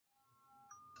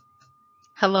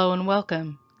Hello and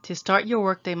welcome to Start Your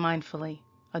Workday Mindfully,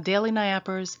 a daily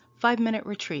NIAPers 5-minute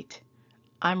retreat.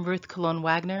 I'm Ruth Cologne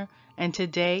Wagner, and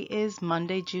today is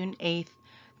Monday, June 8th,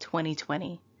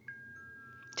 2020.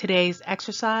 Today's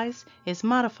exercise is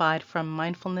modified from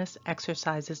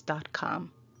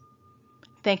mindfulnessexercises.com.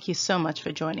 Thank you so much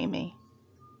for joining me.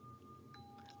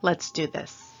 Let's do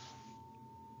this.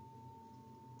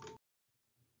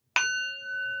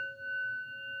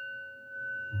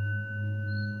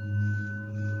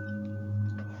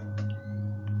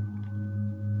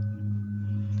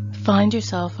 Find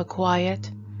yourself a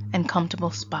quiet and comfortable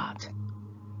spot.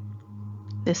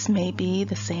 This may be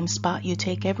the same spot you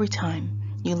take every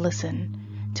time you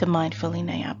listen to Mindfully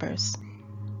NIAPers.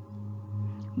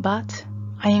 But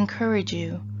I encourage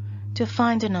you to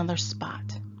find another spot.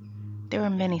 There are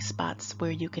many spots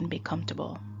where you can be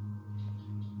comfortable.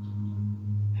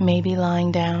 Maybe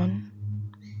lying down,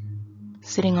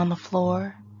 sitting on the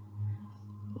floor,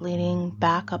 leaning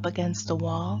back up against the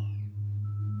wall.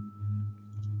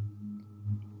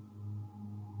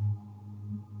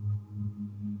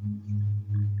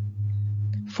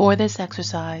 For this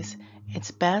exercise, it's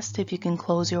best if you can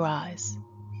close your eyes.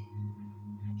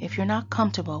 If you're not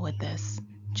comfortable with this,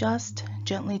 just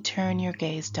gently turn your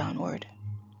gaze downward.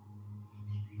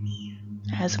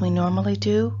 As we normally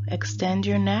do, extend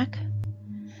your neck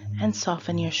and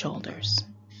soften your shoulders.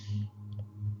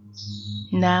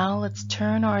 Now let's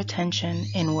turn our attention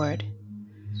inward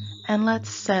and let's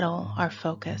settle our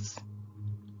focus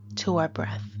to our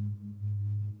breath.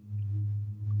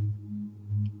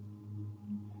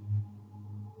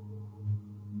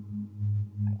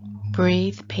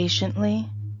 Breathe patiently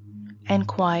and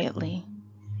quietly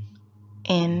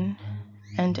in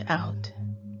and out.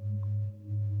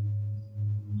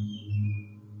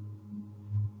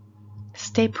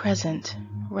 Stay present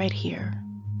right here,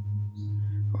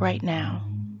 right now,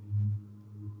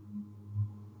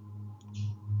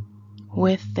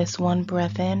 with this one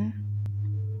breath in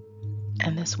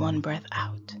and this one breath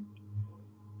out.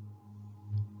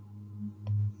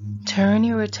 Turn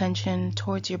your attention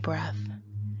towards your breath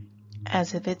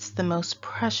as if it's the most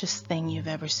precious thing you've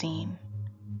ever seen.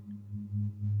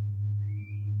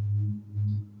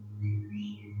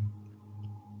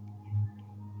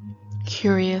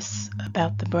 Curious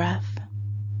about the breath,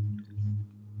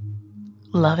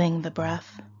 loving the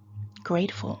breath,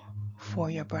 grateful for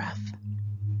your breath.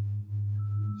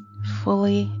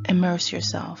 Fully immerse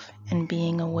yourself in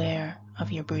being aware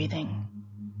of your breathing.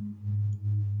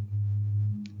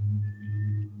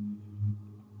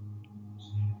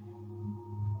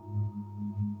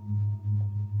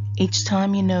 Each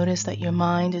time you notice that your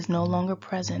mind is no longer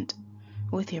present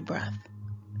with your breath,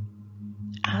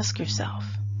 ask yourself,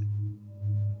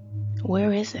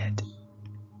 where is it?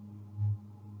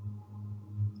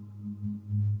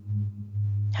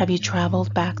 Have you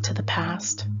traveled back to the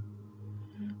past?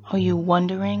 Are you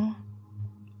wondering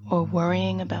or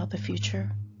worrying about the future?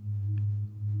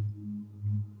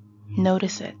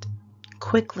 Notice it.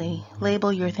 Quickly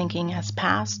label your thinking as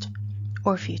past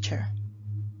or future.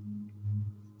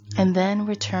 And then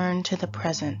return to the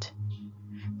present.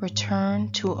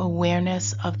 Return to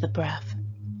awareness of the breath.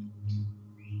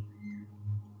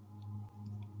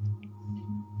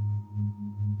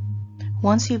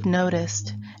 Once you've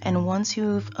noticed and once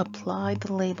you've applied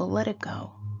the label, let it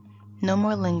go. No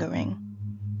more lingering.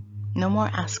 No more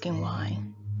asking why.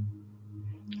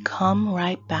 Come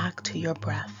right back to your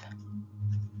breath.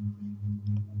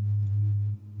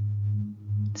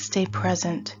 Stay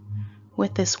present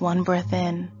with this one breath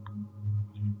in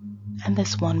and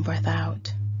this one breath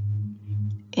out.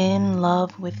 In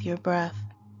love with your breath.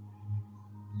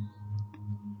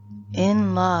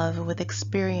 In love with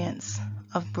experience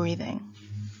of breathing.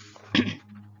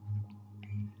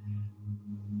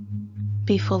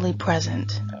 Be fully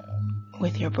present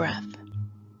with your breath.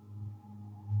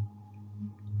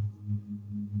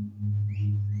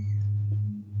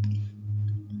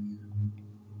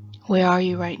 Where are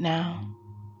you right now?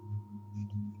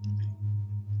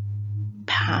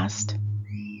 Past?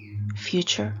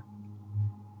 Future?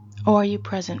 Or are you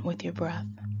present with your breath?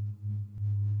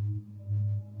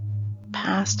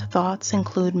 Past thoughts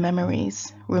include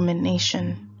memories,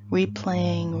 rumination,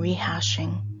 replaying,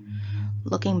 rehashing,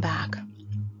 looking back.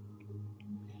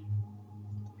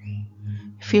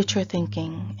 Future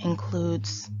thinking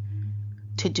includes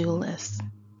to-do lists,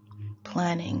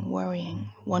 planning,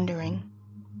 worrying, wondering,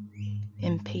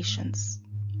 impatience.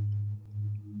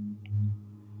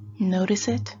 Notice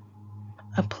it,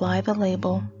 apply the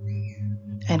label,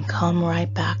 and come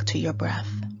right back to your breath.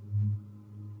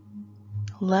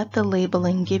 Let the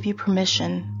labeling give you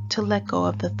permission to let go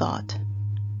of the thought.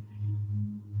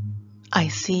 I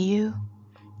see you.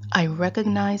 I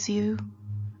recognize you.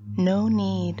 No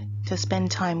need to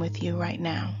spend time with you right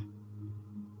now.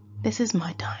 This is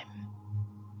my time.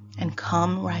 And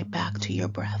come right back to your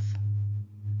breath.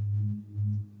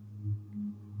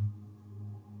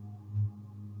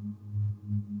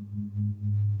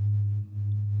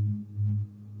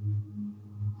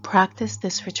 Practice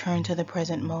this return to the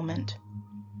present moment.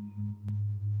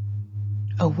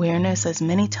 Awareness as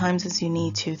many times as you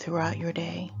need to throughout your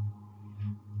day.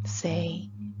 Say,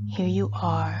 here you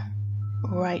are,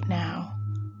 right now,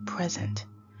 present.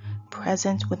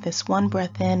 Present with this one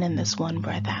breath in and this one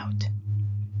breath out.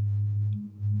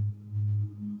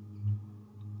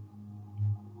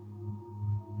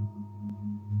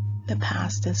 The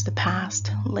past is the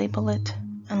past. Label it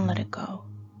and let it go.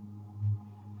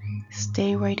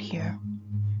 Stay right here,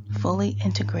 fully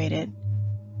integrated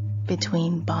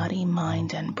between body,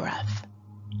 mind, and breath.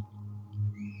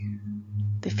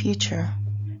 The future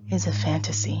is a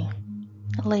fantasy.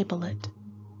 Label it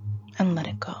and let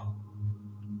it go.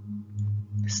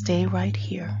 Stay right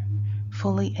here,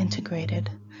 fully integrated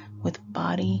with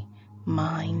body,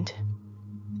 mind,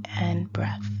 and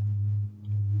breath.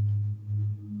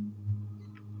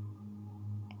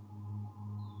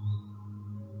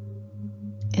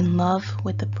 In love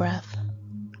with the breath,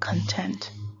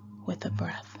 content with the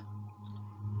breath.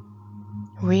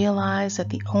 Realize that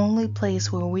the only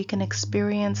place where we can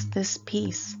experience this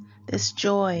peace, this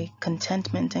joy,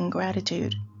 contentment, and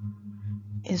gratitude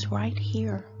is right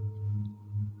here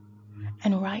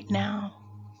and right now.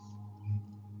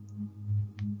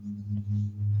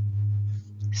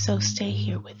 So stay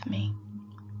here with me.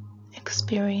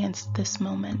 Experience this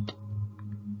moment.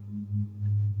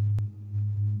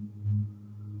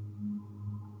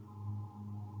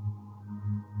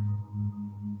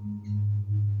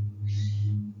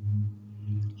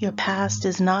 Your past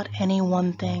is not any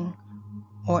one thing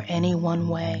or any one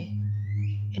way.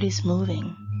 It is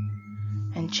moving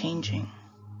and changing.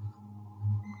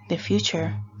 The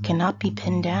future cannot be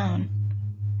pinned down.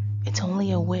 It's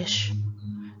only a wish,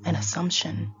 an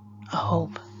assumption, a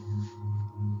hope.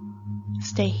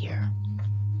 Stay here.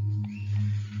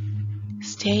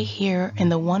 Stay here in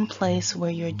the one place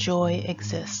where your joy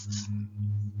exists.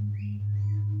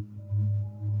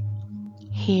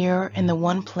 Here in the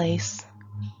one place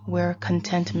where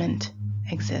contentment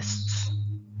exists.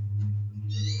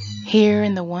 Here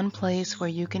in the one place where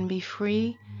you can be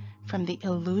free from the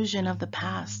illusion of the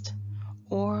past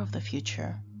or of the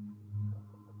future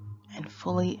and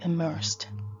fully immersed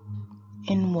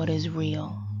in what is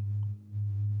real.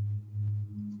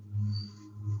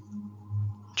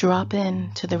 Drop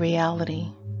into the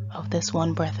reality of this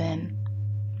one breath in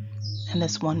and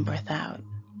this one breath out.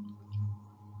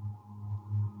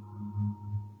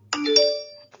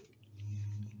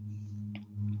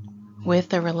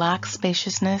 With a relaxed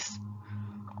spaciousness,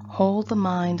 hold the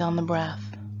mind on the breath.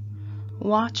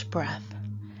 Watch breath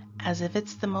as if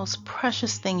it's the most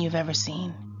precious thing you've ever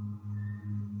seen.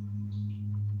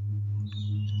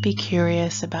 Be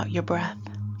curious about your breath.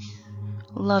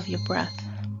 Love your breath.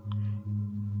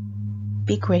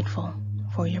 Be grateful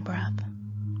for your breath.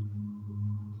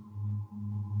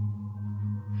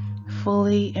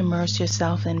 Fully immerse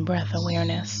yourself in breath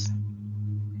awareness.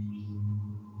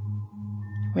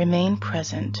 Remain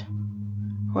present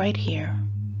right here,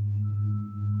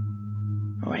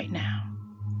 right now.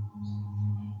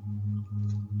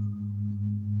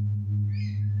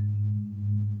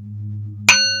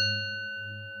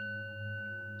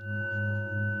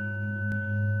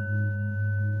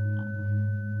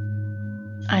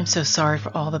 I'm so sorry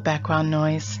for all the background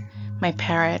noise. My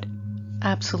parrot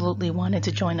absolutely wanted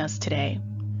to join us today,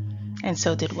 and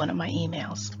so did one of my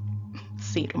emails.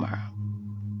 See you tomorrow.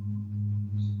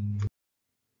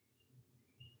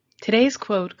 Today's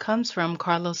quote comes from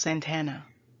Carlos Santana.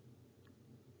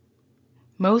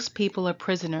 Most people are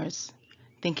prisoners,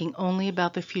 thinking only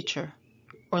about the future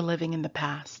or living in the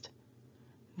past.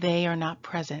 They are not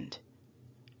present,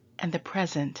 and the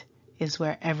present is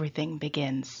where everything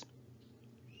begins.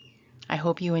 I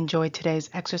hope you enjoyed today's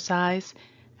exercise.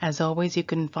 As always, you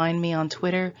can find me on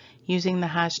Twitter using the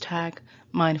hashtag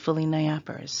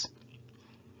MindfullyNiappers.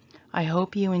 I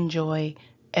hope you enjoy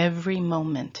every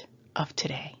moment of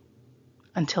today.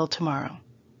 Until tomorrow.